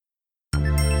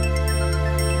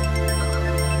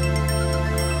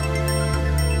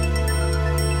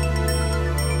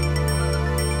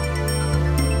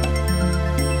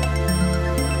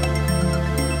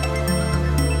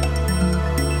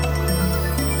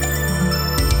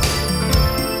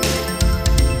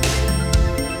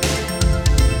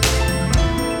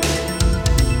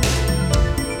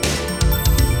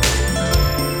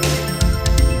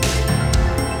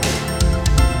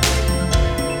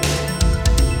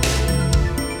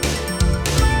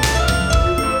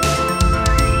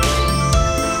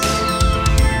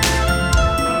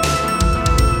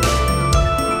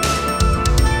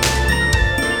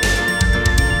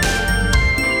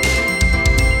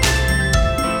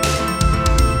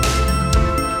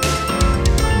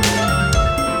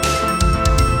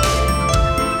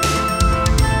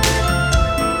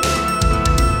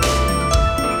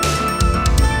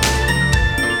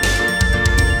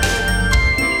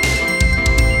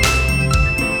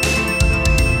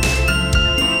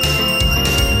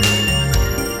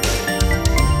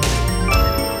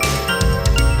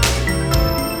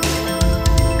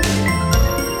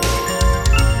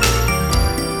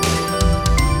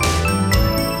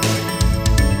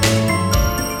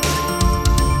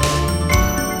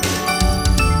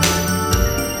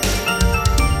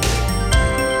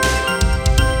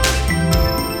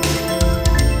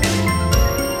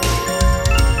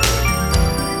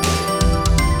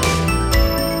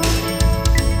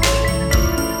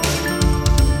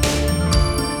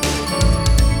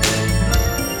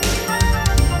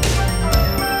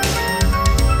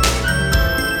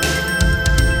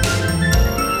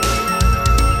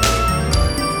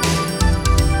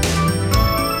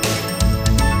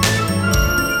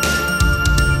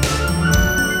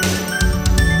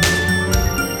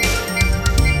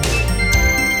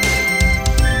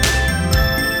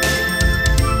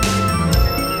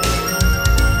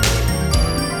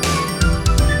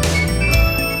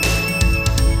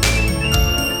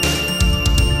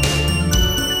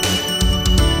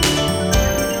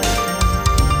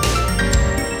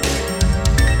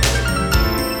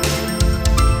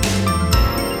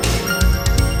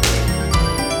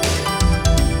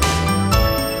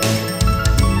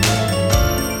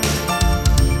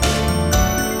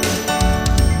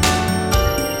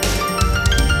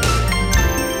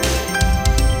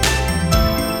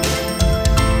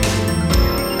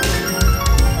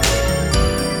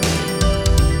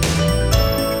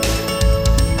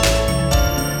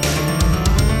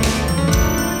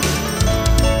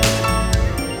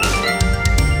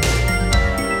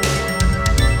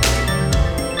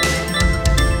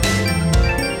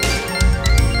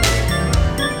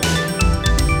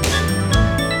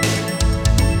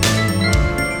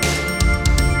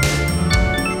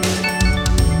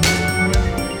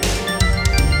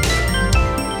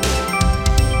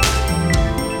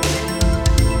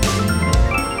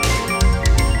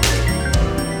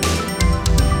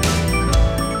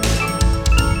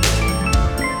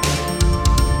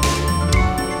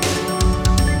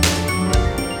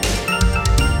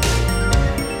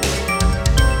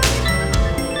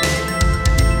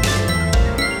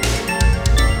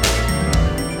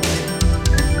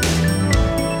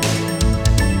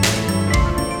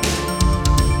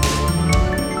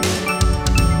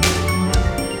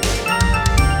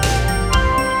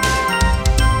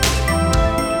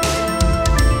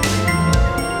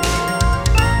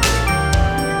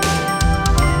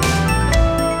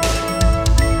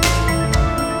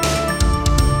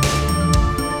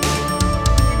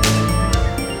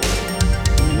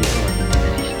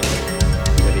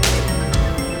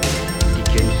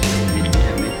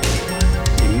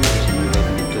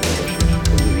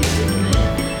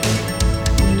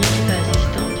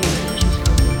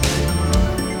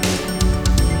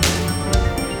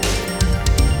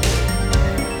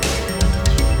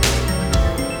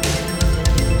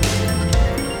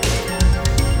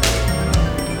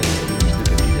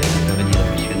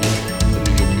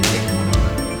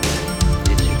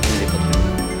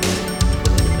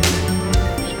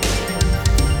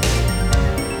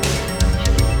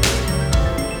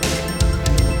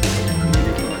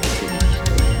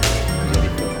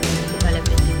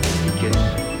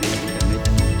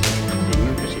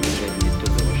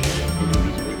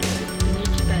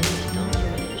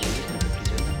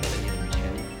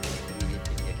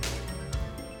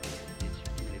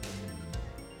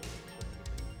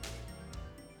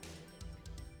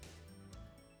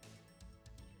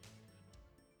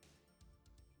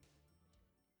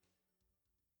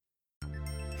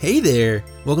Hey there!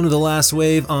 Welcome to The Last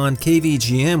Wave on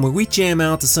KVGM, where we jam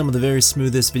out to some of the very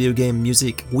smoothest video game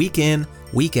music week in,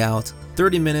 week out,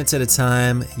 30 minutes at a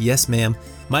time. Yes, ma'am.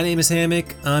 My name is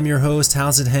Hammock. I'm your host.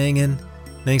 How's it hanging?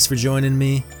 Thanks for joining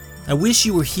me. I wish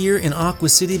you were here in Aqua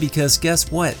City because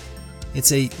guess what?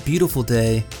 It's a beautiful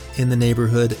day in the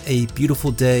neighborhood, a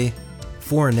beautiful day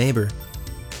for a neighbor.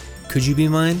 Could you be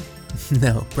mine?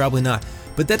 No, probably not.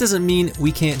 But that doesn't mean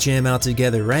we can't jam out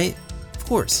together, right? Of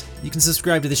course. You can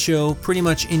subscribe to the show pretty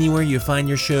much anywhere you find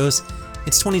your shows.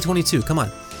 It's 2022, come on.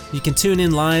 You can tune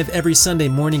in live every Sunday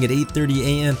morning at 8:30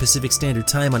 a.m. Pacific Standard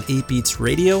Time on 8 Beats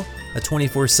Radio, a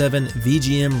 24/7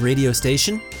 VGM radio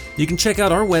station. You can check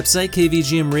out our website,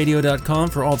 kvgmradio.com,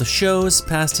 for all the shows,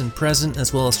 past and present,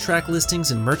 as well as track listings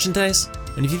and merchandise.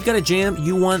 And if you've got a jam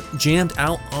you want jammed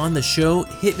out on the show,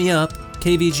 hit me up,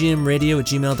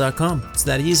 kvgmradio@gmail.com. It's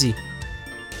that easy.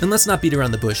 And let's not beat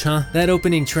around the bush, huh? That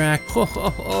opening track,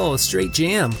 straight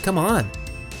jam, come on.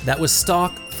 That was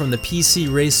stock from the PC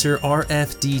Racer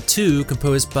RFD2,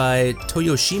 composed by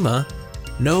Toyoshima.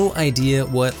 No idea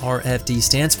what RFD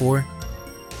stands for.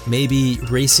 Maybe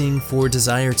Racing for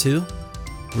Desire 2?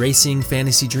 Racing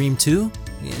Fantasy Dream 2?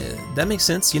 Yeah, that makes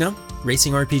sense, you know?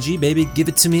 Racing RPG, baby, give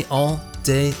it to me all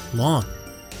day long.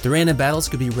 The random battles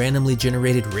could be randomly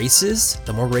generated races.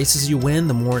 The more races you win,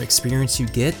 the more experience you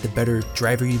get, the better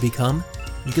driver you become.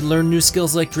 You could learn new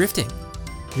skills like drifting.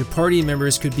 Your party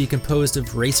members could be composed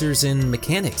of racers and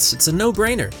mechanics. It's a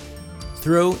no-brainer.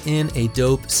 Throw in a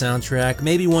dope soundtrack,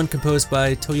 maybe one composed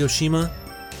by Toyoshima,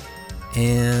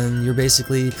 and you're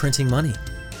basically printing money.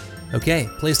 Okay,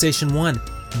 PlayStation 1,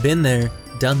 been there,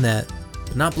 done that,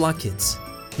 but not Block Kids.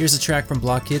 Here's a track from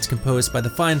Block Kids composed by the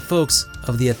fine folks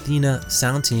of the Athena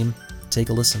sound team. Take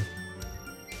a listen.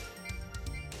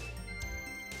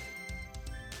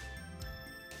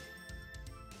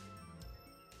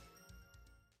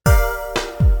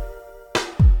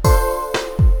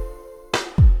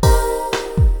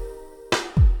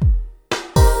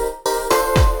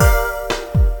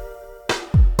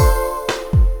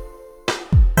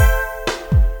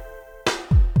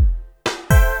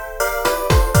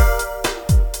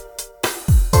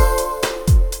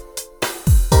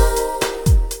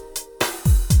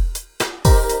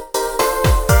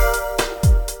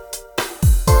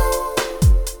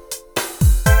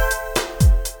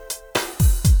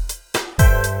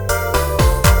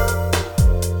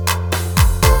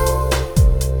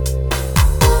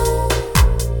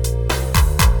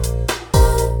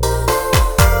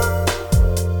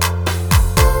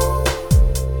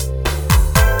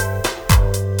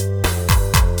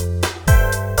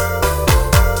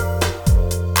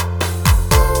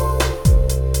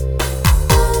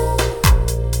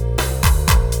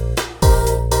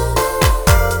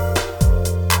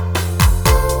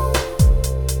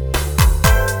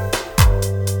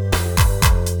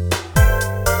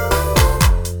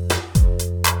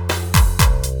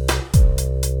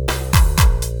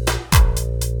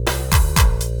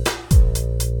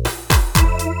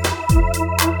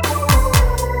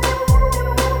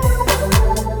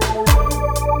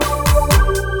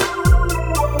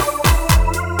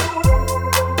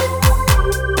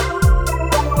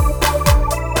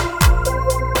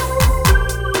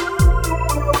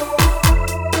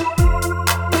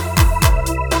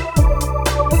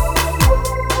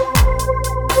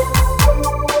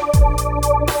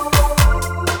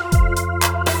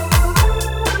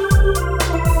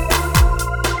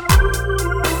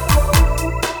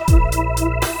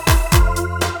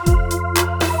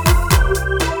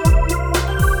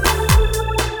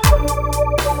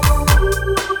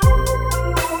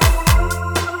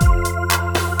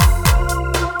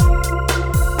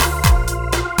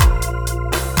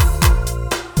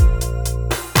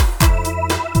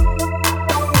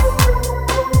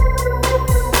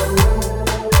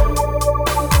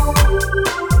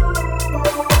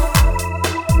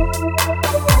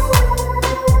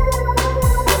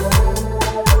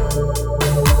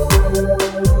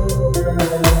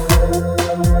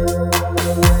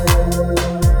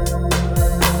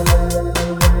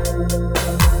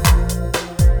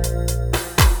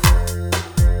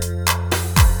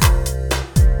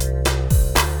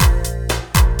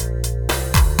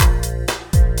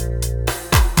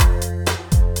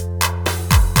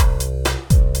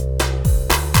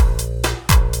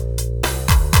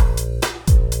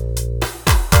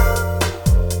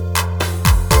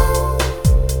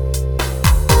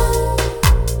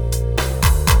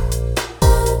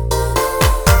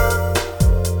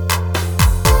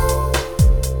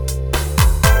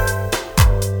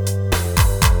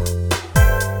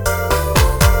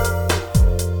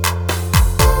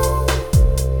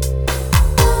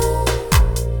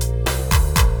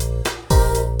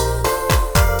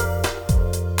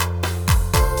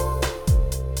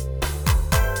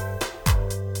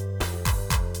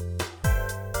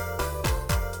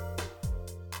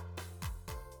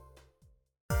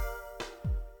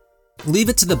 Leave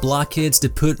it to the blockheads to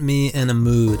put me in a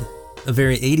mood, a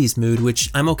very 80s mood, which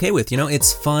I'm okay with. You know,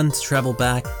 it's fun to travel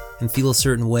back and feel a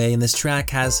certain way, and this track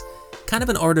has kind of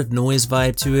an Art of Noise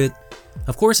vibe to it.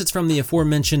 Of course, it's from the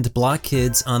aforementioned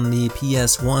Blockkids on the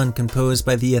PS1, composed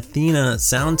by the Athena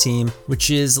sound team, which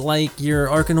is like your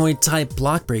Arkanoid type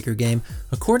block breaker game.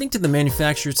 According to the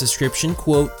manufacturer's description,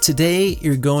 quote, "Today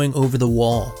you're going over the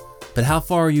wall, but how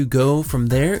far you go from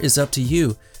there is up to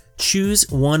you. Choose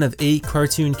one of 8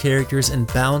 cartoon characters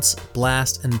and bounce,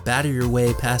 blast, and batter your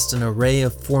way past an array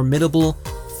of formidable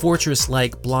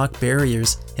fortress-like block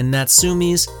barriers in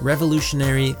Natsume's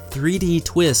revolutionary 3D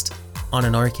twist on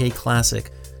an arcade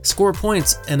classic. Score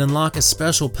points and unlock a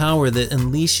special power that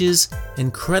unleashes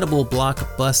incredible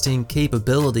block-busting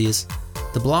capabilities.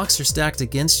 The blocks are stacked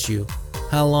against you.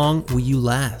 How long will you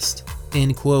last?"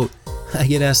 End quote. I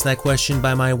get asked that question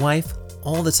by my wife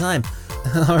all the time.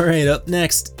 Alright, up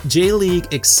next, J-League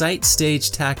Excite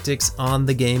Stage Tactics on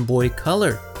the Game Boy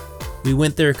Color. We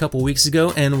went there a couple weeks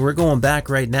ago and we're going back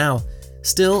right now.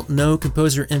 Still no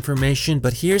composer information,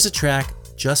 but here's a track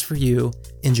just for you.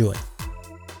 Enjoy.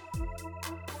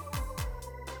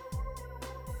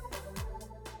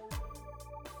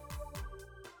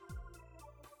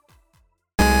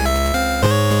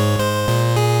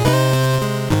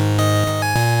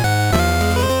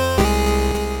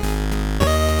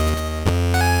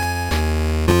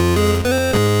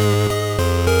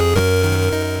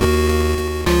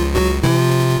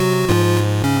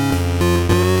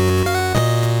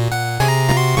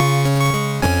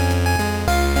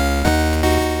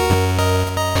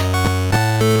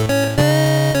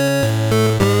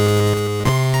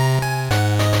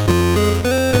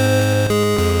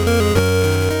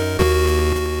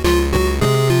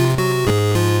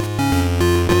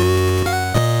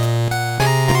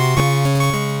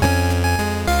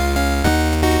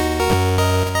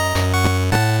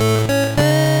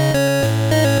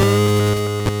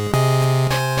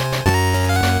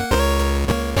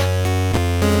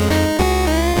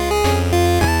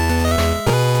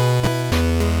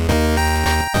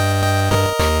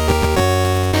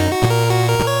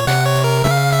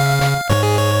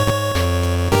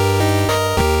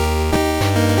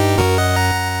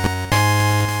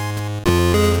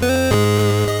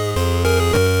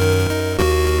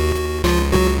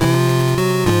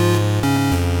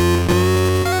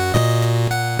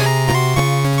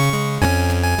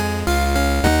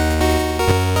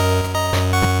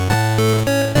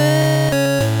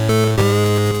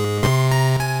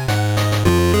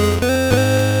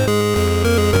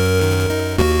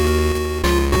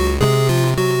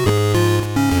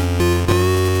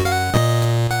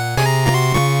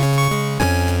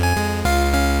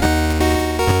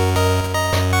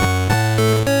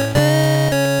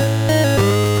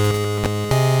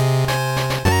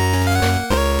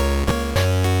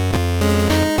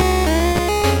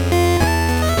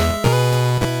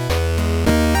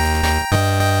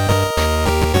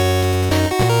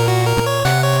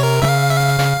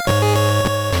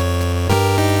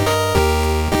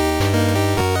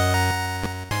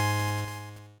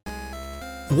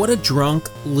 What a drunk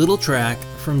little track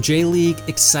from J-League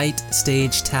Excite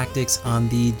Stage Tactics on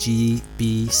the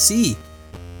GBC.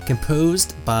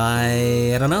 Composed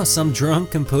by, I don't know, some drunk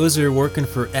composer working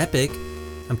for Epic.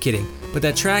 I'm kidding. But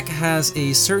that track has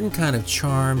a certain kind of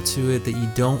charm to it that you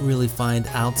don't really find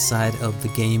outside of the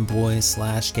Game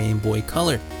Boy/Game Boy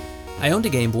Color. I owned a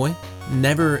Game Boy,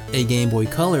 never a Game Boy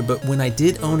Color, but when I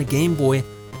did own a Game Boy,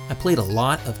 I played a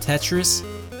lot of Tetris,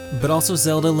 but also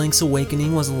Zelda Link's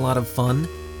Awakening was a lot of fun.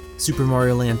 Super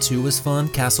Mario Land 2 was fun,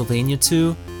 Castlevania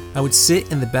 2. I would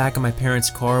sit in the back of my parents'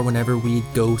 car whenever we'd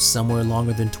go somewhere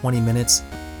longer than 20 minutes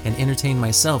and entertain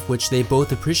myself, which they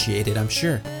both appreciated, I'm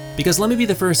sure. Because let me be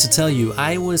the first to tell you,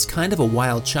 I was kind of a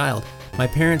wild child. My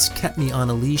parents kept me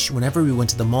on a leash whenever we went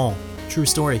to the mall. True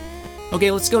story. Okay,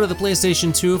 let's go to the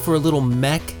PlayStation 2 for a little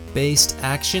mech-based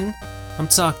action. I'm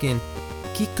talking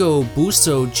Kiko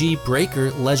Buso G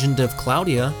Breaker Legend of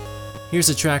Claudia. Here's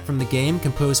a track from the game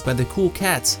composed by the Cool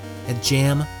Cats at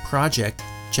Jam Project.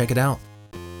 Check it out.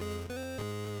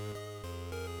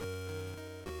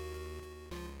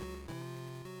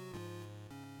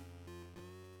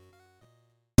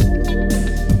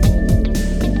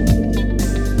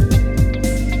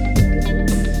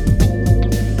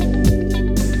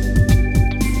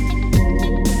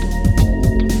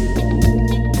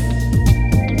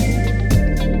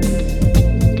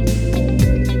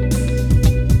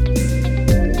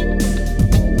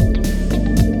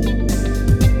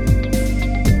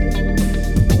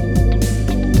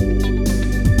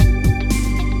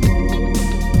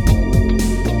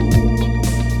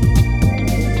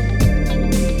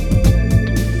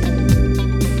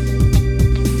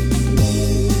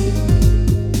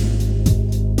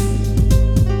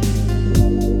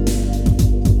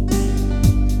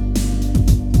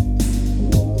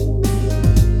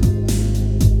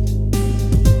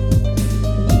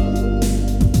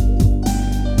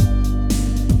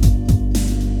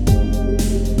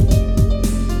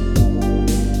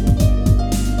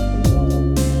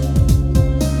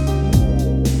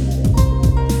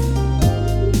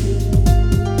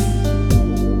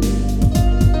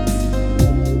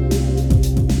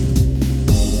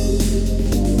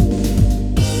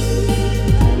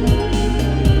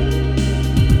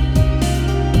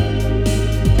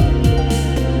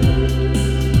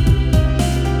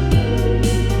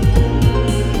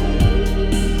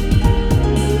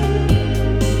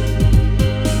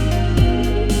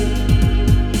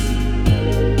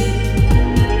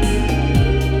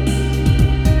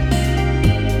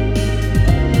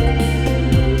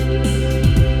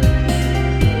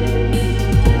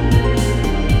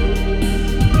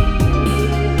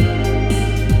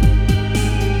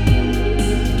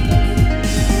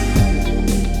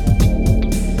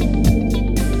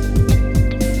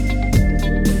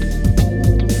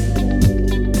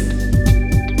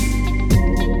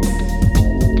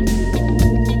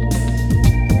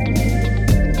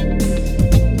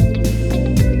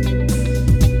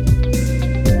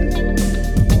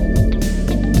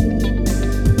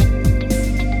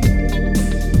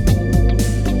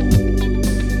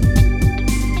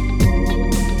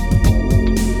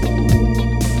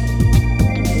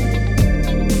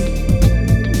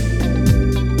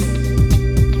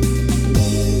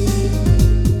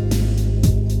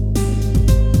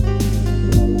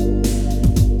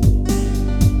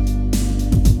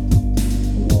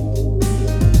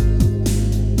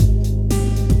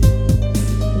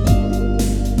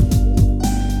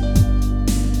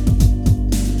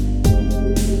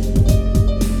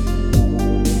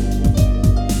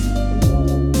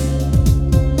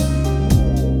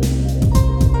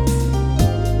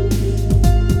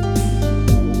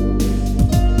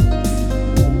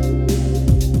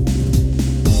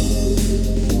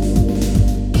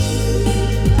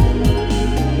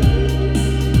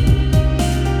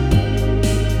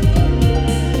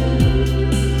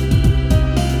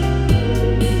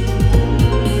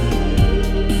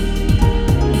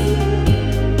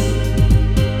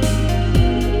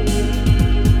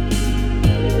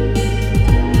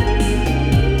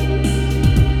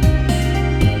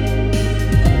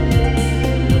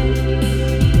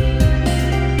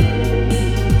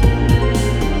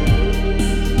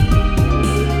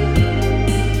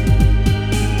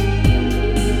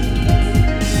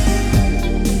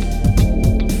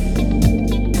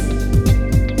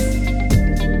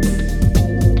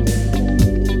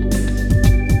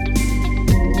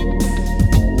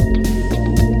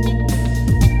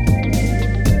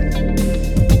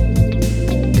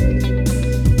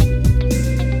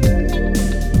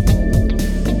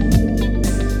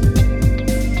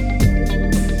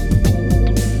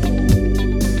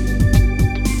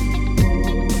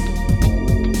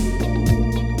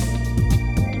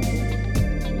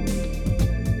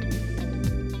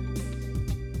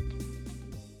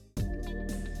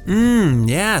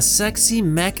 yeah, sexy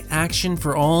mech action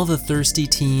for all the thirsty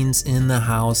teens in the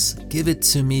house. Give it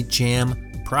to me, Jam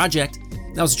Project.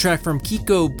 That was a track from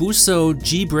Kiko Buso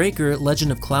G-Breaker Legend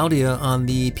of Claudia on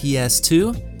the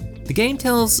PS2. The game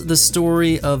tells the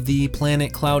story of the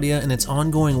planet Claudia and its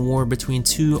ongoing war between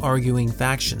two arguing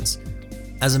factions.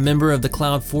 As a member of the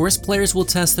Cloud Force, players will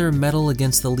test their mettle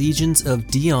against the legions of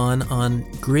Dion on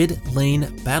grid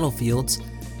lane battlefields.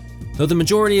 Though the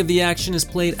majority of the action is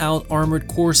played out Armored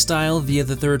Core style via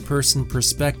the third-person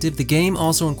perspective, the game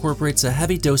also incorporates a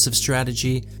heavy dose of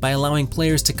strategy by allowing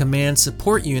players to command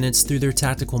support units through their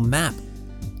tactical map.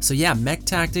 So yeah, mech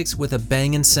tactics with a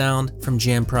bangin' sound from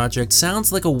Jam Project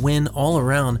sounds like a win all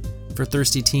around for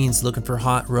thirsty teens looking for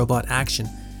hot robot action.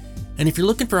 And if you're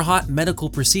looking for hot medical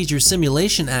procedure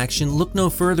simulation action, look no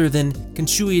further than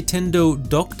Kenshui Tendo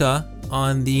Dokta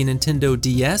on the Nintendo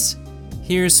DS.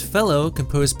 Here's Fellow,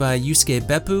 composed by Yusuke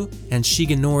Beppu and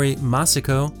Shigenori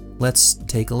Masako. Let's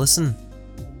take a listen.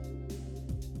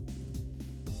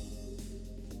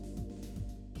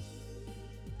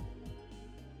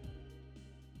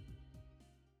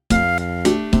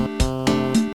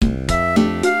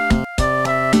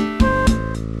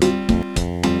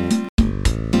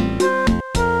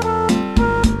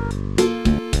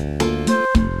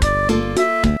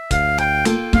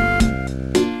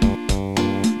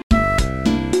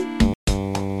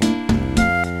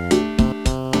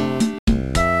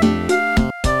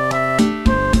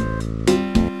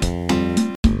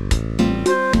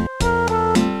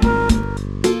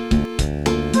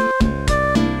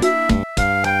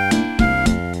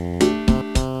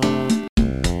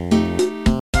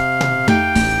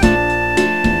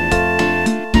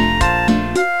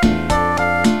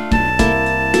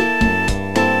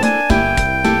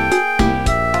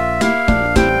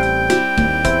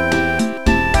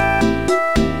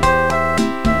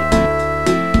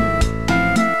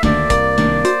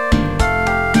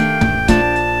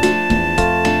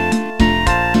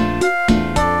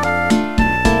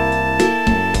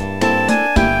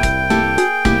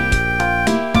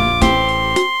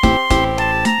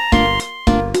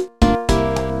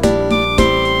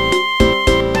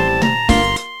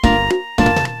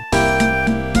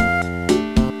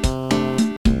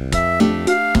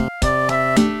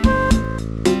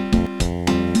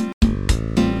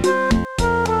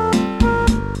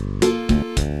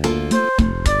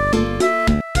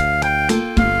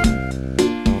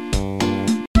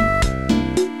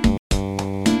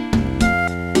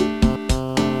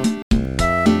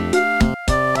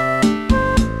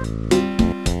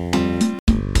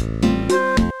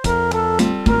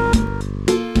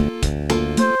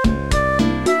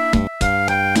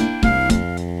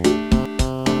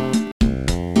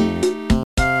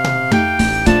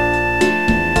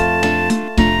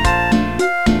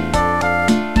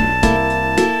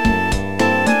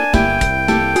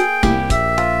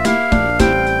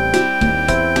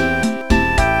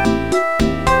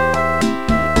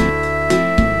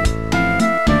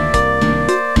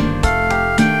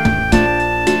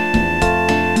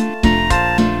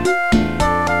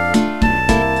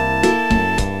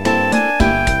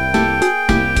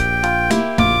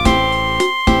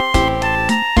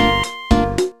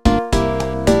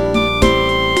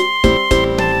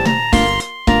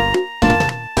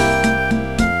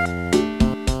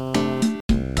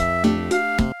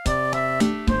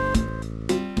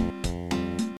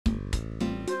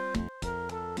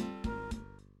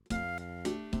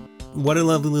 What a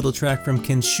lovely little track from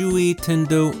Kenshui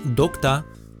Tendo Dokta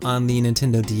on the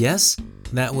Nintendo DS.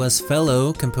 That was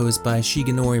Fellow, composed by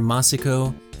Shigenori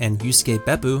Masako and Yusuke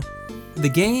Beppu. The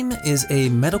game is a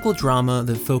medical drama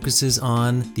that focuses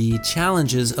on the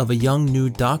challenges of a young new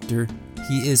doctor.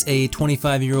 He is a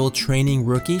 25-year-old training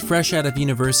rookie, fresh out of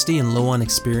university and low on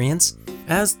experience.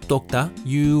 As Dokta,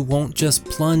 you won't just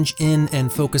plunge in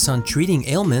and focus on treating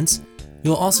ailments,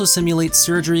 you'll also simulate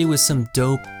surgery with some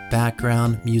dope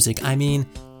background music. I mean,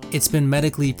 it's been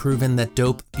medically proven that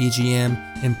dope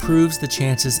BGM improves the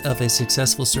chances of a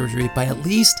successful surgery by at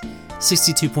least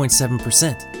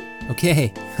 62.7%.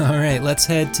 Okay, alright, let's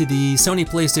head to the Sony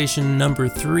PlayStation number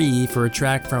 3 for a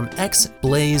track from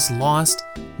X-Blaze Lost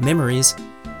Memories.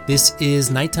 This is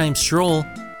Nighttime Stroll,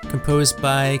 composed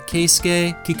by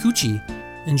Keisuke Kikuchi.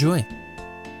 Enjoy.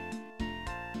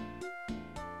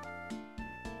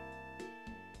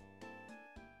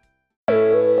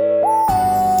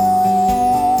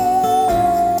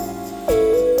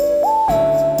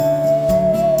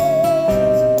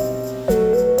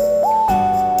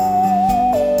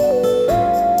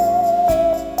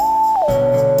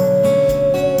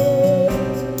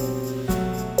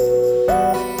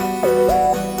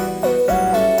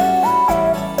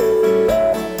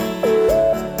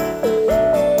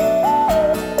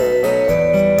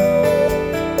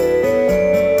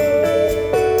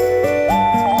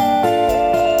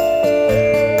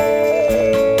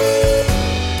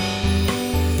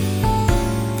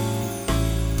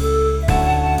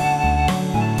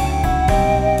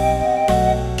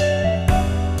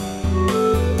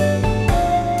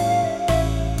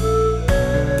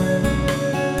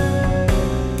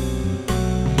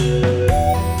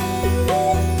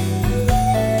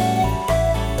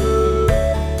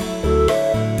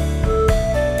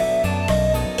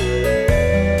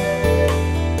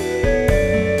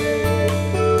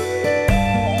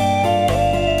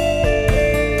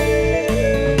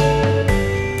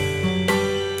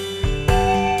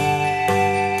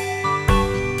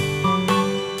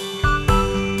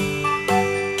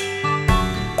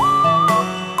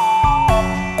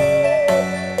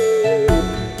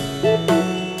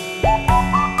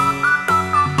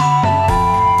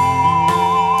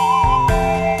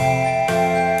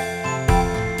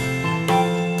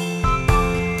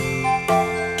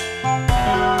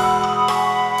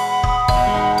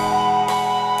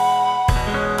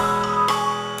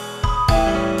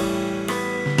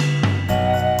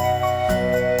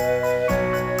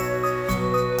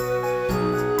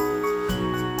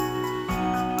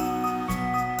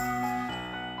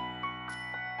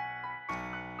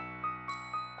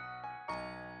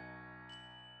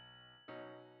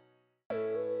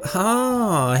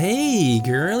 Oh, hey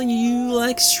girl, you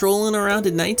like strolling around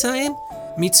at nighttime?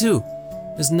 Me too.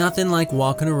 There's nothing like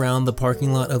walking around the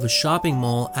parking lot of a shopping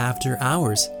mall after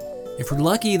hours. If we're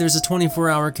lucky, there's a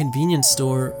 24-hour convenience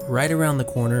store right around the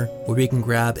corner where we can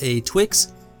grab a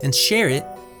Twix and share it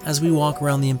as we walk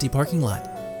around the empty parking lot.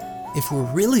 If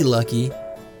we're really lucky,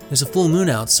 there's a full moon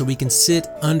out so we can sit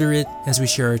under it as we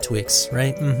share our Twix,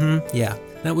 right? Yeah.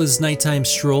 That was Nighttime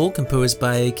Stroll, composed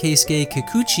by Keisuke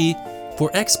Kikuchi for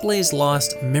X-Blaze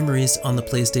Lost Memories on the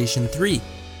PlayStation 3.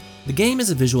 The game is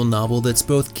a visual novel that's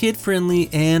both kid-friendly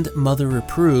and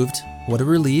mother-approved. What a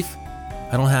relief.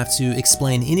 I don't have to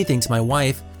explain anything to my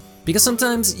wife, because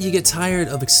sometimes you get tired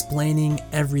of explaining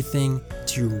everything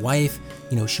to your wife.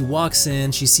 You know, she walks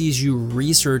in, she sees you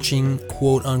researching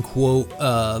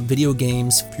quote-unquote video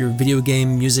games for your video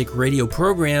game music radio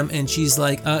program, and she's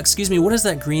like, excuse me, what is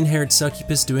that green-haired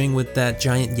succubus doing with that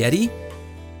giant Yeti?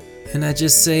 And I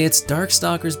just say, it's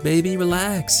Darkstalkers, baby,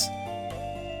 relax.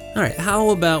 Alright, how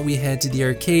about we head to the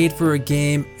arcade for a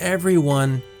game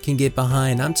everyone can get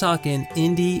behind. I'm talking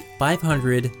Indy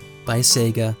 500 by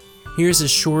Sega. Here's a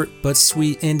short but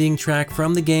sweet ending track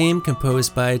from the game,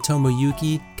 composed by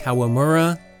Tomoyuki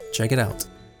Kawamura. Check it out.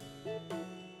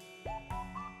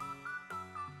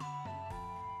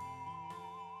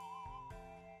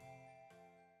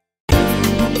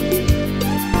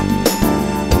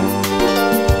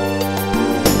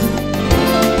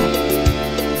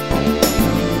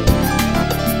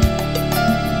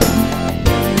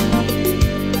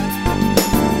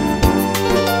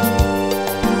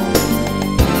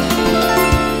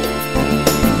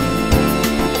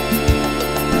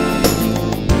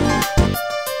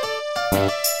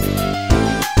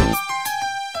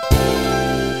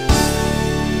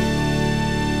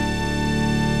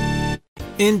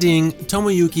 Ending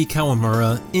Tomoyuki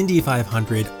Kawamura, Indy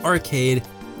 500 Arcade.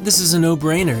 This is a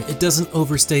no-brainer. It doesn't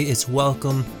overstay its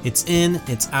welcome. It's in,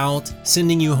 it's out,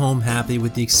 sending you home happy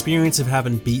with the experience of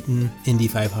having beaten Indy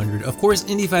 500. Of course,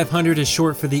 Indy 500 is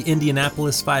short for the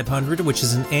Indianapolis 500, which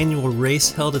is an annual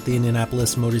race held at the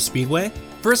Indianapolis Motor Speedway.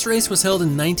 First race was held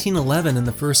in 1911, and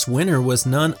the first winner was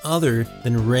none other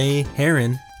than Ray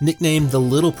Herron, nicknamed the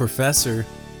Little Professor.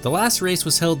 The last race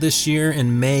was held this year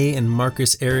in May, and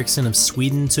Marcus Ericsson of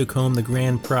Sweden took home the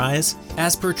grand prize.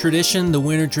 As per tradition, the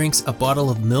winner drinks a bottle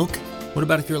of milk. What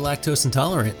about if you're lactose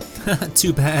intolerant?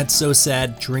 Too bad, so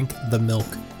sad, drink the milk.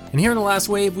 And here in The Last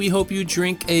Wave, we hope you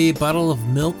drink a bottle of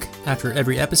milk after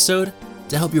every episode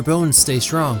to help your bones stay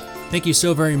strong. Thank you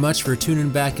so very much for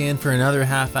tuning back in for another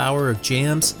half hour of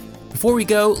jams. Before we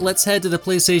go, let's head to the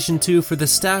PlayStation 2 for the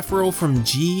staff roll from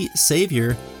G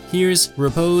Savior. Here's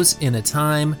Repose in a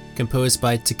Time, composed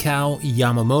by Takao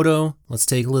Yamamoto. Let's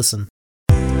take a listen.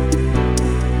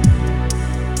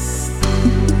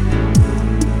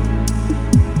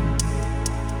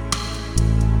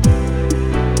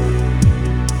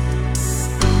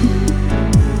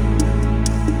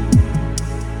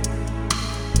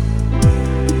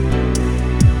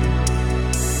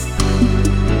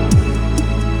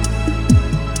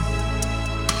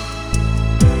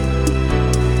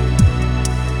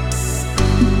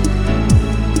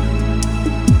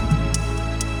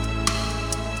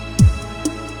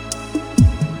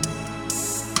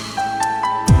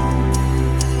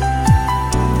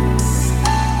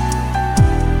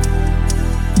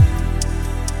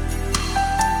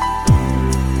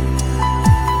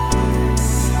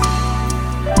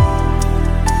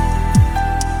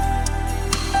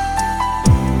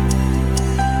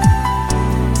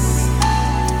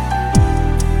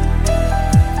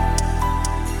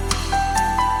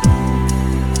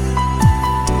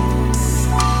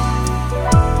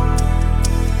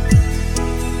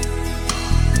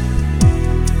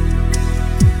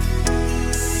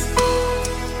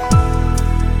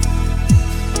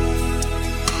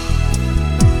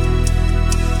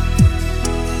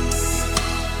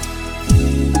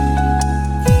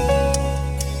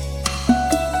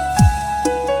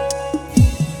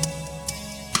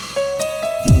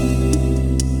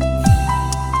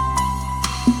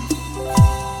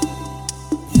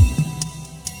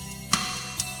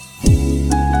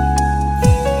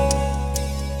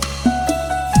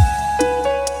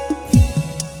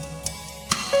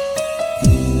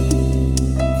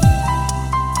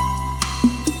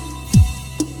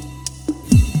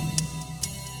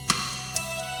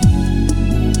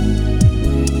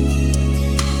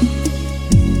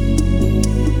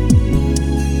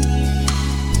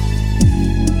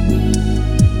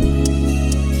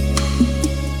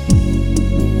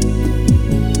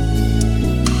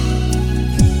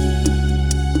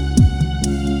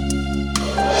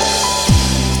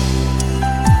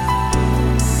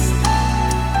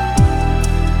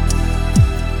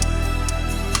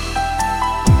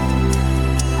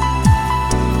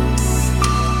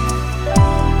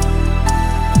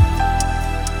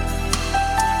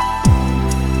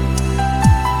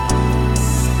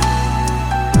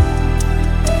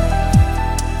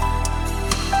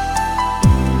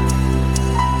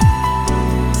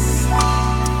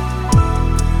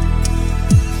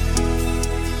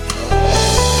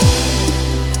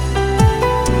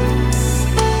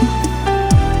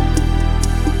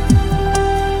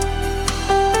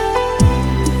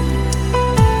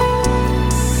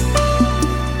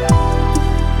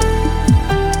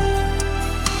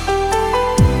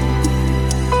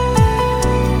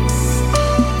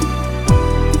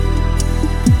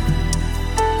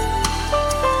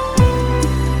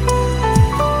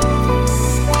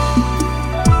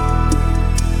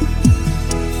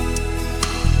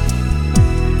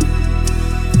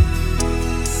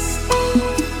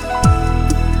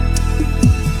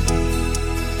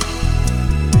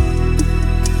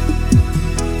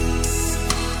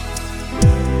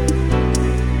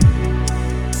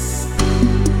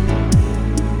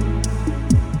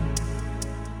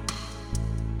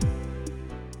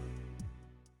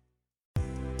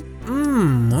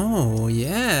 Oh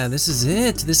yeah, this is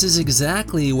it. This is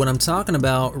exactly what I'm talking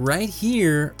about right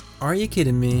here. Are you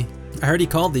kidding me? I already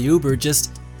called the Uber,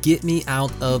 just get me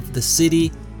out of the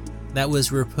city. That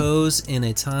was Repose in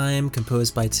a Time,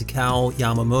 composed by Takao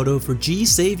Yamamoto for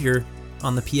G-Savior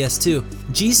on the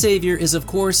PS2. G-Savior is of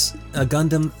course a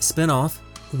Gundam spin-off.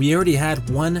 We already had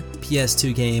one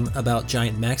PS2 game about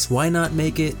giant mechs, why not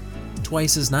make it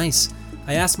twice as nice?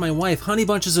 I asked my wife, Honey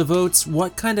Bunches of Oats,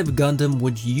 what kind of Gundam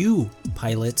would you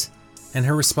pilot? And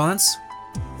her response,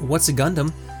 what's a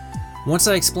Gundam? Once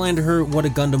I explained to her what a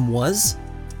Gundam was,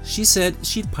 she said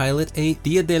she'd pilot a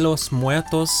Dia de los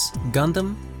Muertos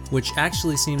Gundam, which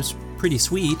actually seems pretty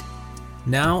sweet.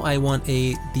 Now I want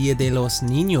a Dia de los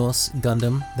Niños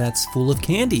Gundam that's full of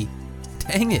candy.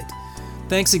 Dang it.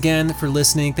 Thanks again for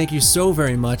listening. Thank you so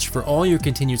very much for all your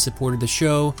continued support of the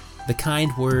show, the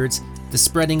kind words, the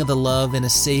spreading of the love in a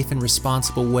safe and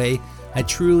responsible way. I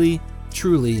truly,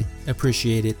 truly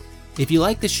appreciate it. If you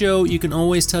like the show, you can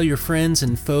always tell your friends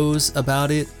and foes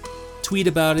about it. Tweet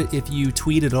about it if you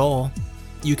tweet at all.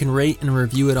 You can rate and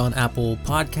review it on Apple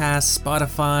Podcasts,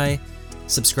 Spotify.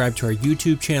 Subscribe to our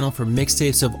YouTube channel for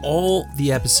mixtapes of all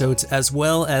the episodes as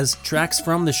well as tracks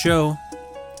from the show.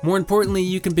 More importantly,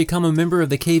 you can become a member of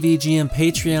the KVGM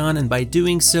Patreon, and by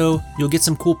doing so, you'll get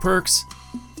some cool perks,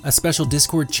 a special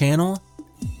Discord channel,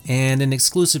 and an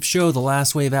exclusive show, The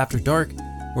Last Wave After Dark,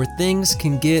 where things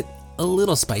can get a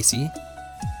little spicy.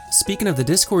 Speaking of the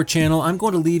Discord channel, I'm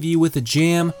going to leave you with a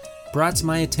jam brought to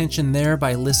my attention there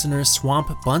by listener Swamp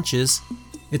Bunches.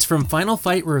 It's from Final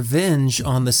Fight Revenge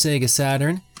on the Sega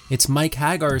Saturn. It's Mike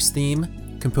Hagar's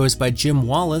theme, composed by Jim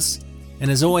Wallace. And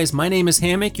as always, my name is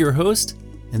Hammock, your host,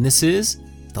 and this is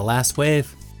The Last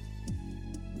Wave.